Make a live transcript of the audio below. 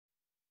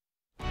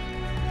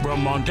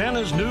From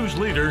Montana's news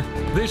leader,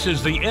 this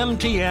is the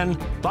MTN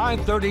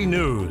 530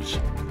 News.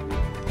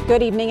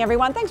 Good evening,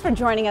 everyone. Thanks for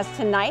joining us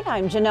tonight.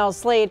 I'm Jeanelle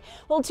Slade.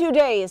 Well, 2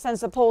 days since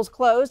the polls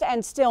closed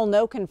and still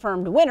no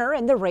confirmed winner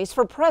in the race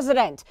for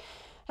president.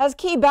 As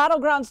key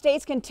battleground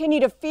states continue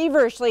to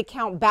feverishly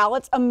count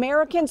ballots,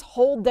 Americans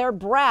hold their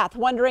breath,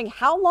 wondering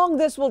how long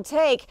this will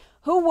take,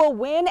 who will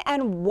win,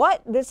 and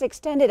what this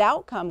extended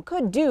outcome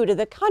could do to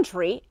the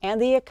country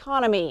and the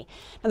economy.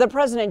 Now, the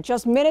president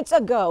just minutes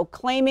ago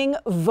claiming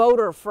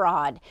voter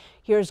fraud.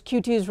 Here's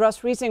Q2's Russ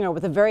Riesinger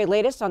with the very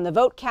latest on the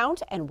vote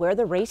count and where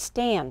the race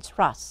stands.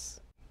 Russ.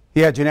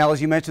 Yeah, Jeanelle, as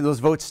you mentioned, those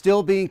votes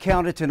still being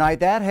counted tonight.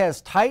 That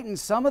has tightened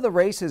some of the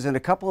races in a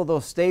couple of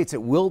those states that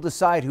will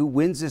decide who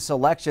wins this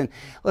election.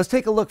 Let's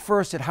take a look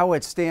first at how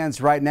it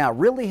stands right now.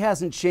 Really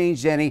hasn't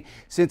changed any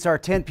since our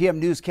 10 p.m.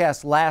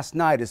 newscast last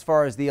night as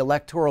far as the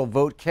electoral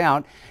vote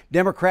count.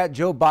 Democrat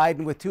Joe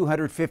Biden with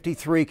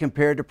 253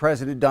 compared to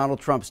President Donald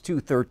Trump's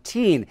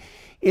 213.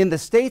 In the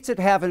states that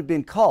haven't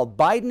been called,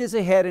 Biden is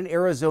ahead in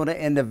Arizona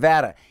and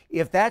Nevada.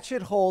 If that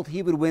should hold,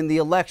 he would win the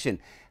election.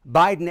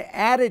 Biden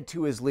added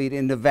to his lead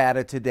in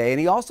Nevada today,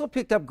 and he also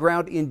picked up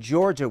ground in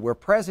Georgia, where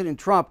President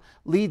Trump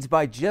leads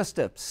by just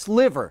a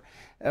sliver.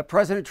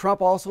 President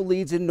Trump also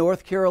leads in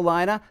North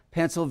Carolina,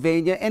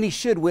 Pennsylvania, and he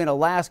should win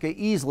Alaska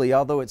easily,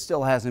 although it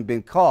still hasn't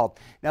been called.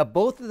 Now,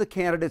 both of the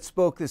candidates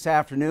spoke this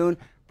afternoon.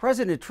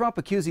 President Trump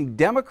accusing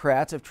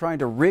Democrats of trying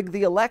to rig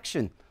the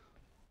election.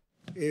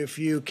 If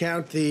you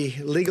count the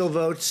legal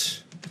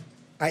votes,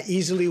 I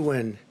easily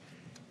win.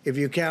 If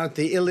you count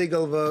the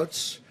illegal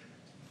votes,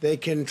 they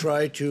can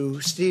try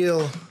to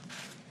steal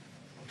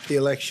the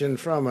election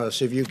from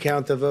us. If you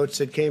count the votes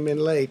that came in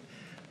late,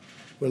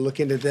 we're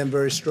looking at them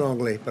very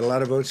strongly, but a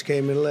lot of votes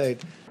came in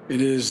late. It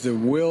is the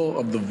will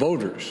of the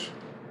voters,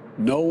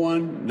 no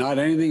one, not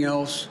anything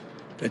else,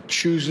 that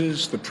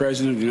chooses the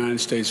President of the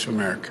United States of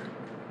America.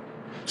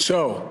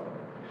 So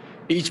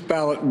each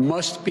ballot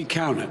must be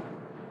counted,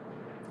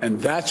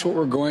 and that's what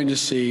we're going to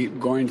see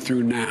going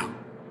through now,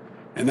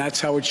 and that's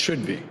how it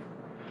should be.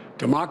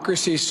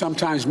 Democracy is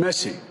sometimes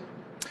messy.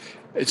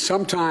 It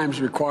sometimes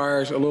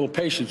requires a little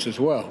patience as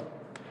well.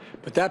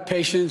 But that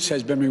patience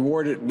has been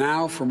rewarded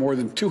now for more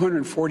than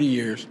 240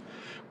 years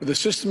with a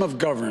system of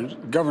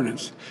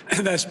governance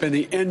that's been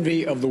the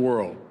envy of the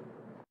world.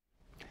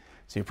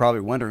 So you're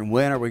probably wondering,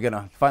 when are we going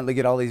to finally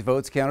get all these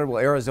votes counted?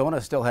 Well, Arizona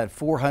still had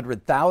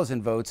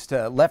 400,000 votes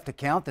left to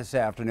count this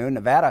afternoon.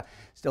 Nevada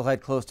still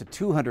had close to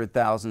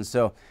 200,000,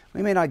 so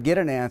we may not get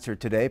an answer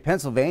today.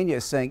 Pennsylvania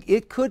is saying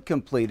it could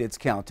complete its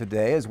count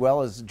today, as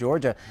well as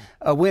Georgia.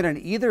 A win in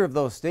either of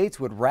those states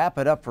would wrap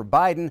it up for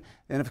Biden.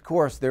 And of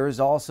course, there is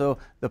also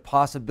the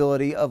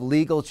possibility of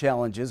legal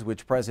challenges,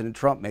 which President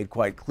Trump made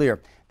quite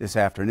clear this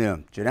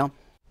afternoon. Jeanelle?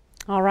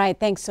 All right.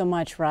 Thanks so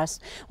much, Russ.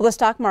 Well, the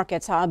stock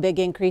market saw a big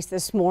increase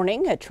this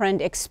morning, a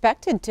trend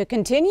expected to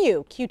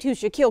continue.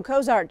 Q2's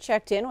Jeanelle Slade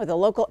checked in with a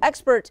local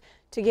expert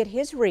to get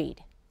his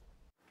read.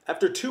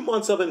 After 2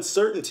 months of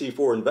uncertainty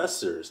for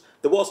investors,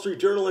 the Wall Street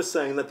Journal is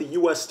saying that the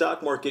U.S.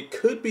 stock market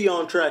could be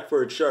on track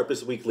for its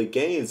sharpest weekly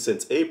gains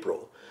since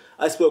April.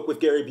 I spoke with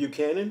Gary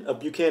Buchanan of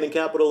Buchanan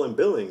Capital and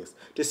Billings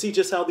to see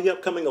just how the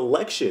upcoming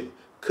election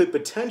could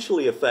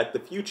potentially affect the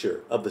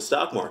future of the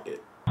stock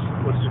market.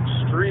 What's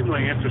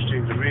extremely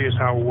interesting to me is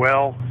how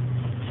well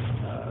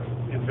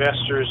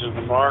investors in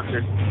the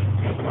market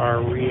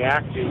are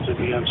reacting to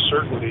the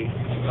uncertainty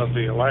of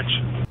the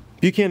election.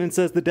 Buchanan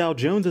says the Dow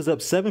Jones is up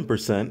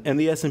 7% and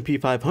the S&P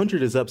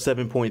 500 is up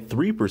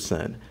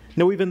 7.3%.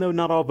 Now, even though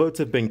not all votes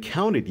have been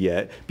counted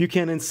yet,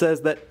 Buchanan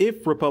says that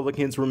if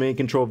Republicans remain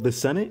control of the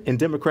Senate and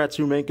Democrats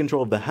remain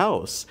control of the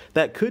House,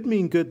 that could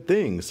mean good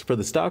things for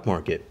the stock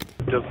market.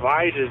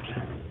 Divided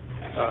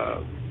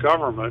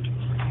government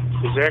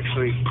is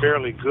actually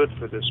fairly good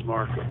for this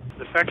market.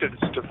 The fact that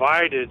it's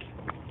divided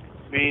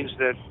means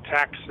that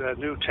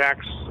new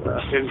tax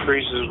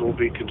increases will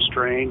be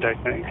constrained, I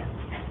think.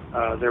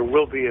 There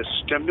will be a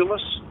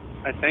stimulus,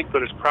 I think,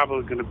 but it's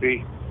probably going to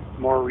be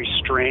more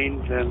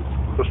restrained than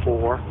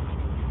before.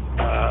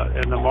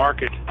 And the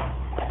market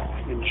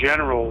in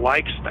general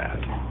likes that.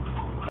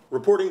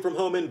 Reporting from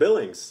home in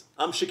Billings,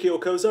 I'm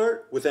Jeanelle Slade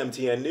with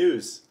MTN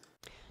News.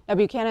 Now,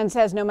 Buchanan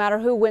says no matter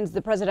who wins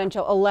the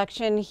presidential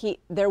election,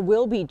 there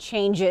will be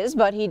changes,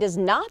 but he does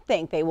not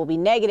think they will be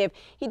negative.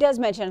 He does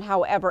mention,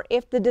 however,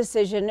 if the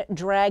decision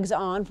drags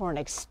on for an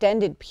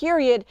extended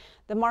period,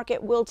 the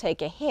market will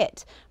take a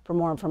hit. For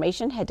more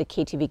information, head to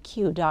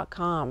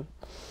ktvq.com.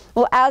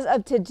 Well, as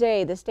of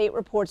today, the state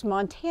reports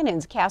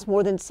Montanans cast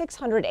more than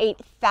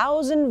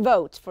 608,000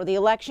 votes for the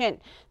election.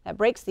 That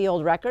breaks the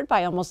old record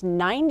by almost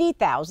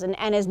 90,000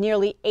 and is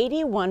nearly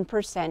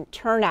 81%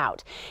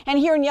 turnout. And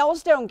here in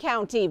Yellowstone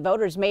County,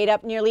 voters made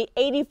up nearly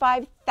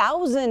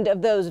 85,000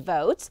 of those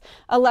votes.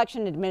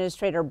 Election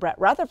Administrator Brett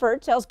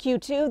Rutherford tells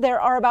Q2 there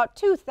are about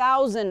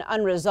 2,000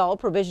 unresolved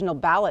provisional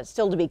ballots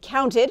still to be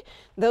counted.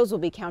 Those will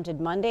be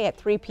counted Monday at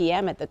 3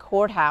 p.m. at the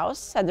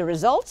courthouse, and the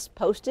results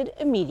posted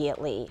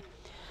immediately.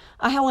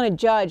 A Helena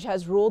judge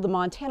has ruled the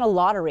Montana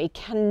Lottery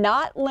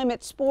cannot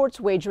limit sports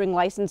wagering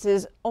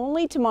licenses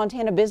only to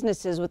Montana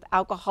businesses with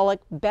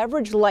alcoholic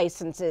beverage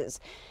licenses.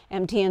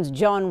 MTN's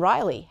John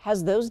Riley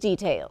has those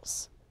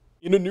details.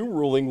 In a new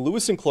ruling,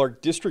 Lewis and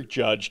Clark District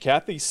Judge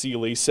Kathy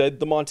Seeley said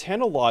the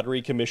Montana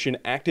Lottery Commission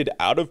acted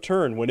out of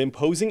turn when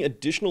imposing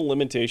additional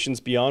limitations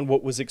beyond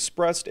what was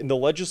expressed in the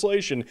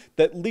legislation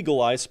that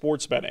legalized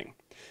sports betting.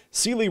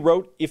 Seeley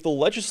wrote, if the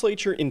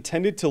legislature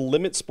intended to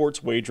limit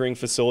sports wagering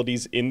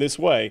facilities in this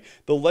way,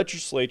 the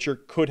legislature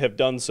could have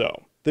done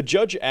so. The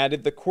judge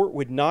added the court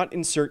would not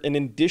insert an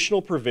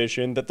additional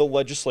provision that the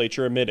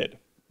legislature omitted.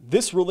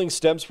 This ruling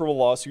stems from a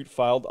lawsuit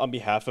filed on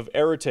behalf of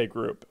Arete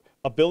Group,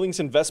 a Billings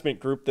investment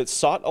group that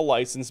sought a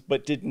license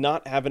but did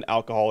not have an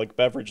alcoholic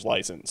beverage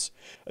license.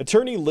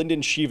 Attorney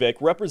Lyndon Shevik,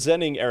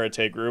 representing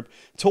Arete Group,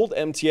 told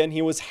MTN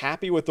he was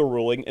happy with the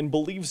ruling and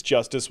believes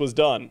justice was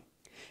done.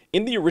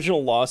 In the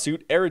original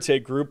lawsuit,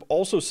 Arete Group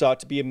also sought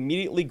to be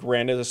immediately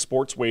granted a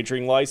sports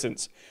wagering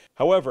license.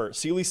 However,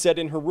 Seeley said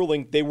in her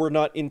ruling they were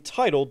not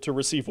entitled to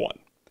receive one.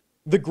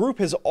 The group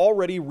has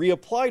already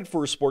reapplied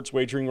for a sports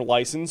wagering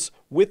license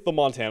with the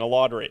Montana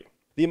Lottery.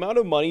 The amount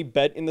of money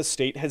bet in the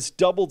state has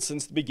doubled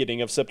since the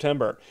beginning of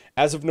September.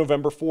 As of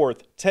November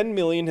 4th, $10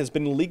 million has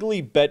been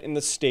legally bet in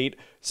the state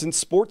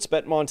since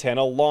Sportsbet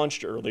Montana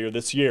launched earlier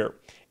this year.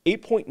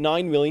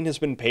 $8.9 million has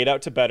been paid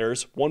out to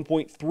bettors,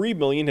 $1.3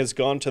 million has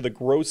gone to the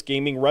gross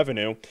gaming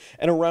revenue,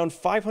 and around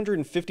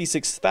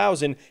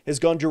 $556,000 has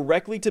gone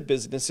directly to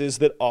businesses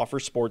that offer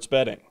sports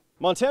betting.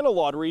 Montana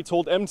Lottery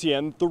told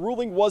MTN the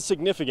ruling was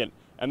significant,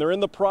 and they're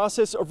in the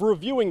process of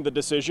reviewing the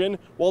decision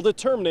while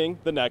determining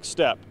the next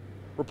step.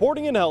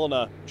 Reporting in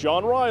Helena,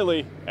 John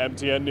Riley,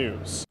 MTN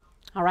News.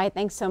 All right,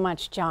 thanks so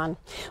much, John.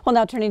 Well,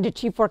 now turning to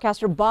Chief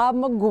Forecaster Bob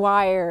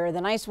McGuire.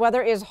 The nice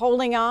weather is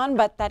holding on,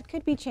 but that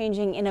could be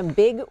changing in a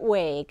big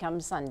way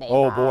come Sunday.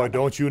 Oh, Bob. boy,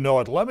 don't you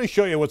know it. Let me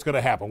show you what's going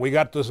to happen. We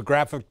got this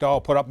graphic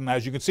all put up, and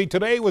as you can see,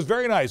 today was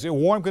very nice.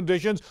 Warm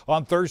conditions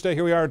on Thursday.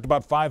 Here we are at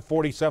about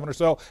 5:47 or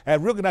so,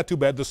 and really not too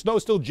bad. The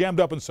snow's still jammed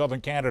up in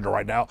southern Canada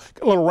right now.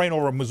 Got a little rain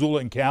over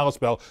Missoula and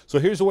Kalispell. So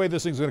here's the way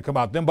this thing's going to come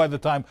out. Then by the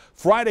time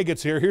Friday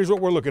gets here, here's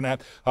what we're looking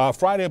at.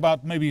 Friday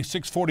about maybe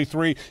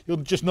 6:43. You'll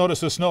just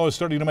notice the snow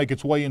is starting to make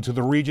its way into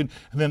the region,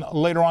 and then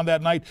later on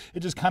that night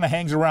it just kind of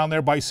hangs around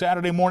there. By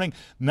Saturday morning,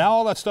 now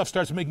all that stuff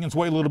starts making its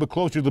way a little bit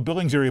closer to the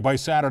Billings area by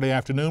Saturday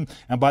afternoon,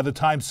 and by the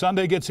time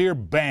Sunday gets here,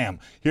 bam,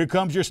 here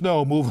comes your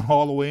snow moving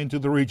all the way into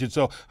the region.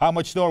 So how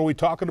much snow are we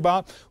talking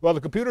about? Well,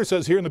 the computer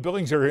says here in the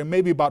Billings area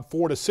maybe about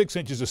 4 to 6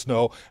 inches of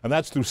snow, and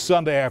that's through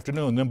Sunday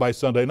afternoon. Then by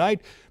Sunday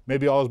night,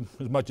 maybe all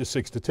as much as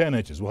 6 to 10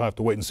 inches. We'll have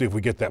to wait and see if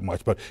we get that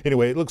much. But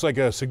anyway, it looks like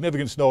a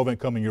significant snow event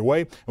coming your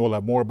way, and we'll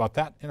have more about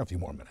that in a few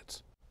more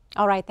minutes.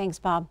 All right, thanks,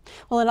 Bob.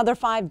 Well, another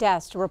 5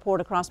 deaths to report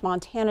across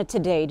Montana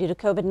today due to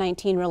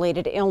COVID-19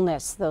 related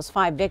illness. Those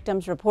 5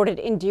 victims reported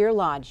in Deer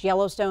Lodge,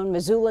 Yellowstone,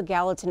 Missoula,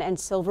 Gallatin, and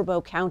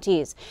Silverbow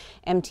counties.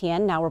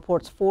 MTN now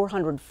reports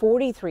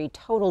 443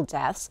 total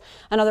deaths.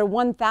 Another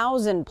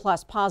 1,000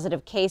 plus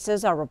positive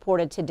cases are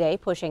reported today,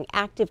 pushing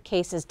active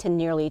cases to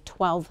nearly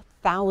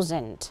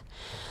 12,000.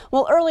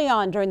 Well, early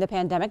on during the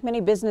pandemic,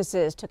 many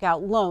businesses took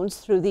out loans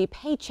through the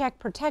Paycheck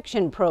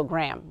Protection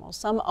Program. Well,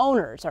 some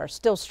owners are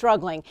still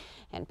struggling,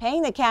 and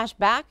paying the cash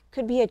back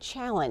could be a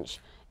challenge.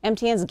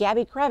 MTN's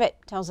Gabby Crevitt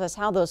tells us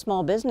how those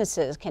small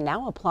businesses can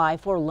now apply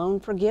for loan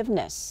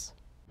forgiveness.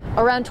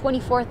 Around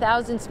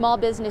 24,000 small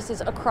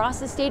businesses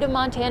across the state of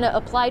Montana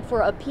applied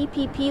for a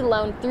PPP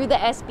loan through the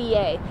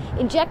SBA,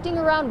 injecting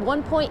around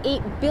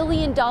 $1.8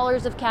 billion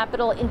of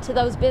capital into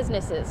those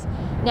businesses.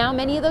 Now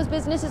many of those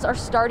businesses are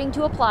starting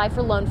to apply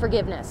for loan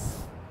forgiveness.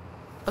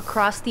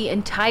 Across the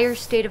entire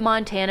state of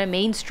Montana,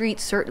 Main Street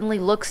certainly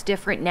looks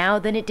different now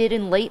than it did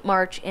in late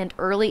March and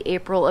early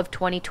April of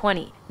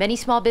 2020. Many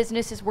small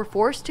businesses were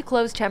forced to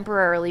close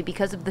temporarily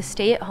because of the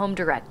stay-at-home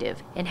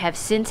directive and have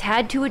since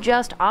had to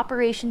adjust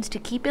operations to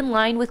keep in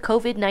line with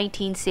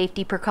COVID-19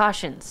 safety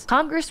precautions.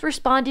 Congress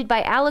responded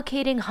by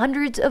allocating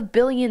hundreds of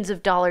billions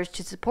of dollars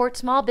to support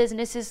small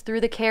businesses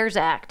through the CARES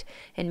Act,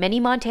 and many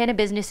Montana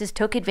businesses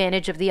took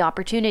advantage of the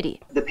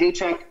opportunity. The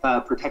Paycheck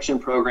Protection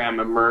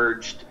Program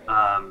emerged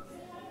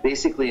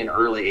basically in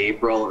early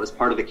April. It was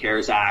part of the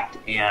CARES Act,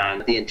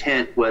 and the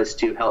intent was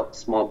to help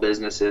small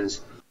businesses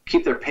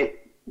keep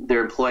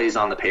their employees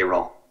on the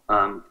payroll,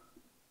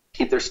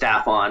 keep their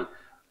staff on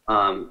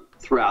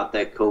throughout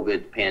the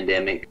COVID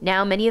pandemic.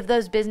 Now many of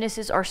those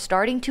businesses are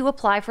starting to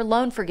apply for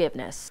loan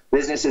forgiveness.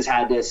 Businesses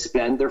had to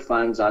spend their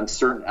funds on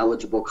certain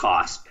eligible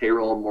costs,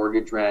 payroll,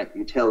 mortgage, rent,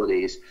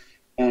 utilities.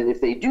 And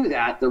if they do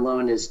that, the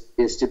loan is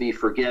to be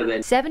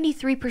forgiven.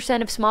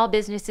 73% of small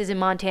businesses in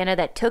Montana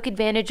that took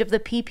advantage of the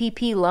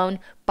PPP loan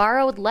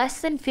borrowed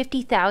less than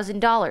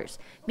 $50,000,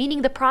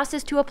 meaning the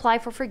process to apply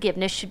for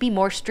forgiveness should be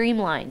more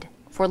streamlined.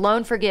 For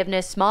loan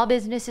forgiveness, small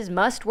businesses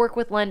must work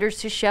with lenders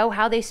to show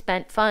how they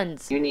spent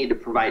funds. You need to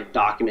provide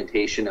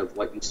documentation of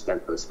what you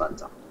spent those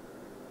funds on.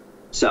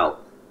 So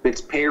if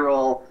it's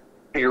payroll,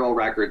 payroll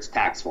records,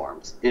 tax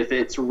forms. If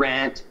it's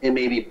rent, it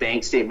may be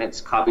bank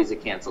statements, copies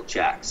of canceled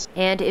checks.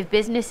 And if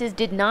businesses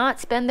did not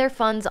spend their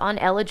funds on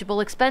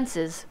eligible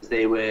expenses,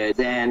 they would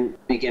then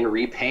begin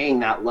repaying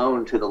that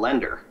loan to the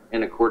lender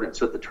in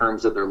accordance with the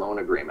terms of their loan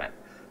agreement,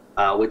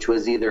 which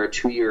was either a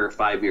 2-year or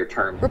 5-year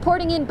term.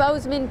 Reporting in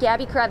Bozeman,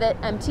 Gabby Crevitt,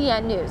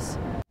 MTN News.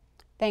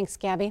 Thanks,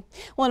 Gabby.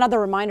 Well, another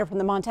reminder from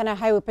the Montana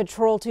Highway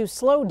Patrol to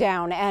slow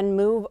down and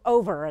move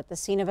over at the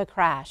scene of a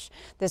crash.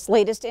 This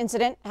latest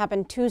incident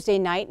happened Tuesday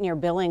night near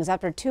Billings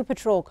after 2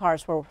 patrol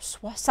cars were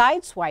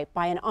sideswiped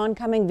by an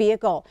oncoming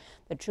vehicle.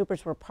 The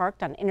troopers were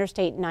parked on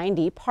Interstate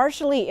 90,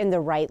 partially in the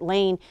right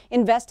lane,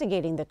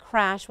 investigating the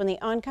crash when the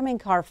oncoming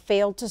car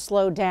failed to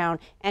slow down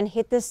and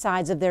hit the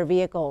sides of their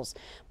vehicles.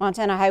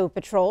 Montana Highway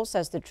Patrol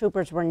says the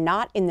troopers were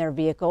not in their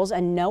vehicles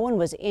and no one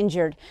was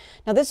injured.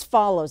 Now, this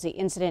follows the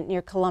incident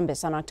near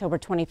Columbus on October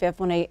 25th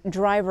when a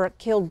driver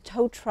killed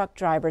tow truck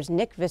drivers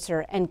Nick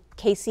Visser and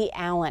Casey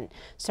Allen.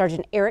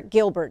 Sergeant Eric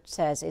Gilbert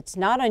says it's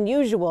not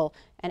unusual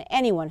and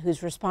anyone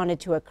who's responded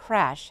to a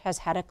crash has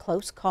had a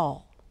close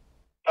call.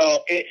 Oh,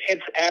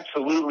 it's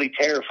absolutely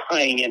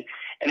terrifying.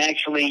 And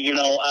actually, in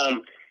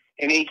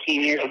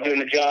 18 years of doing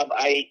the job,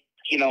 I've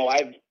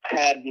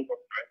had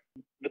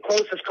the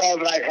closest calls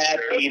that I've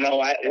had,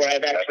 where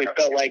I've actually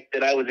felt like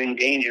that I was in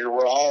danger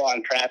were all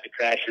on traffic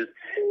crashes.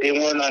 They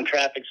weren't on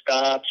traffic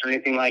stops or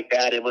anything like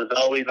that. It was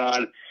always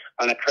on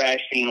a crash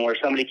scene where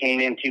somebody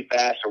came in too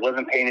fast or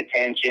wasn't paying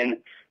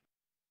attention.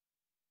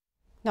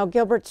 Now,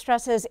 Gilbert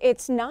stresses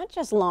it's not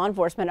just law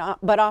enforcement,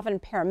 but often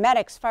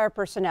paramedics, fire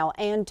personnel,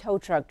 and tow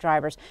truck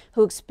drivers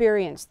who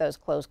experience those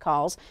close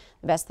calls.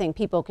 The best thing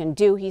people can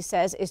do, he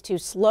says, is to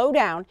slow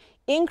down,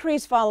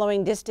 increase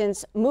following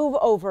distance, move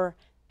over,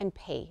 and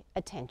pay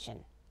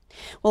attention.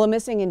 Well, a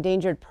missing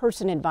endangered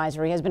person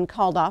advisory has been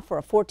called off for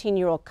a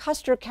 14-year-old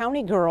Custer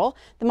County girl.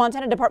 The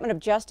Montana Department of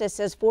Justice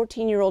says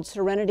 14-year-old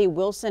Serenity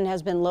Wilson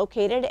has been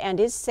located and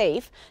is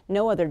safe.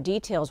 No other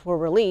details were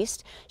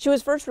released. She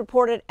was first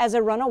reported as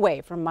a runaway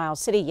from Miles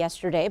City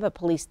yesterday, but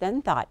police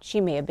then thought she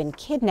may have been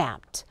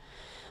kidnapped.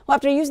 Well,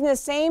 after using the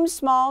same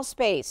small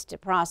space to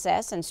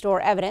process and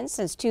store evidence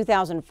since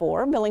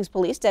 2004, Billings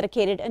Police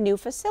dedicated a new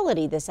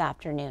facility this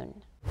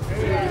afternoon. 2,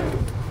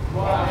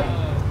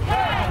 1.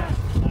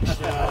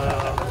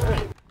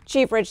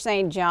 Chief Rich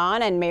St.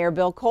 John and Mayor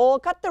Bill Cole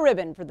cut the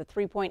ribbon for the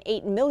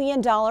 $3.8 million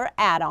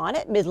add-on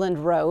at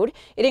Midland Road.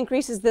 It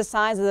increases the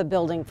size of the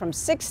building from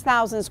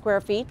 6,000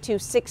 square feet to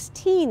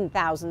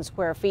 16,000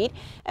 square feet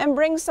and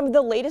brings some of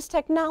the latest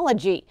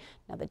technology.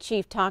 Now, the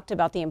chief talked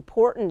about the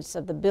importance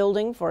of the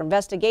building for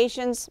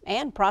investigations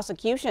and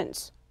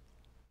prosecutions.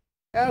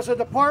 As a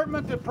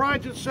department that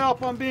prides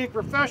itself on being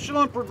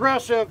professional and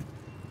progressive,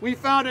 we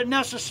found it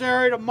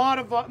necessary to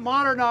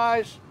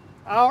modernize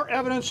our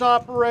evidence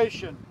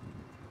operation.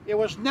 It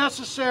was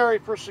necessary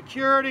for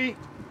security,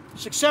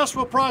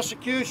 successful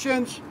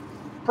prosecutions,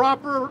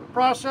 proper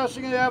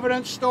processing of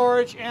evidence,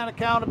 storage, and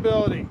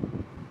accountability.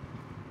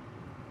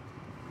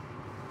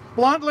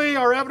 Bluntly,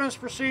 our evidence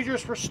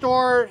procedures for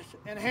storage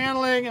and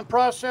handling and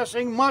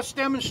processing must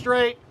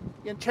demonstrate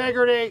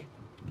integrity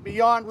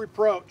beyond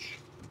reproach.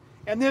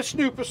 And this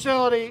new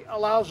facility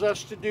allows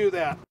us to do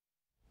that.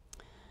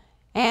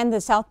 And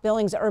the South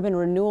Billings Urban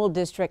Renewal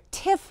District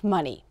TIF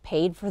money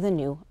paid for the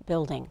new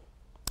building.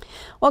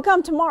 Well,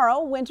 come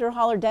tomorrow, Winter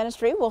Holler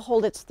Dentistry will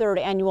hold its 3rd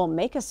annual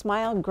Make a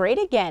Smile Great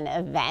Again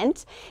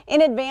event.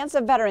 In advance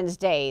of Veterans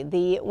Day,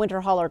 the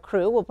Winter Holler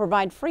crew will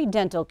provide free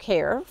dental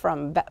care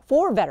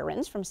for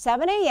veterans from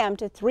 7 a.m.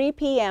 to 3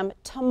 p.m.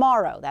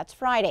 tomorrow. That's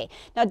Friday.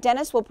 Now,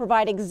 dentists will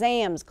provide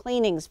exams,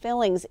 cleanings,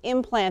 fillings,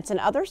 implants, and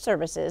other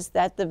services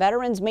that the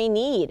veterans may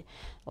need.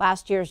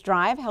 Last year's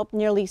drive helped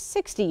nearly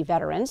 60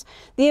 veterans.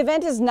 The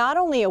event is not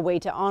only a way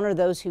to honor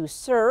those who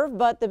serve,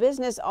 but the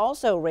business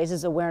also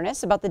raises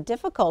awareness about the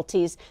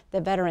difficulties the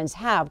veterans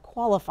have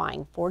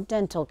qualifying for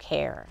dental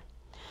care.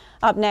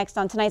 Up next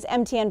on tonight's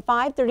MTN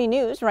 530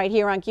 News, right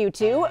here on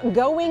Q2,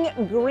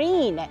 Going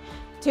Green.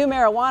 2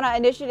 marijuana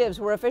initiatives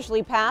were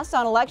officially passed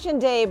on Election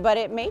Day, but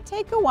it may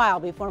take a while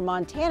before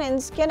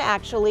Montanans can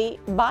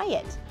actually buy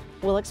it.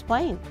 We'll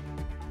explain.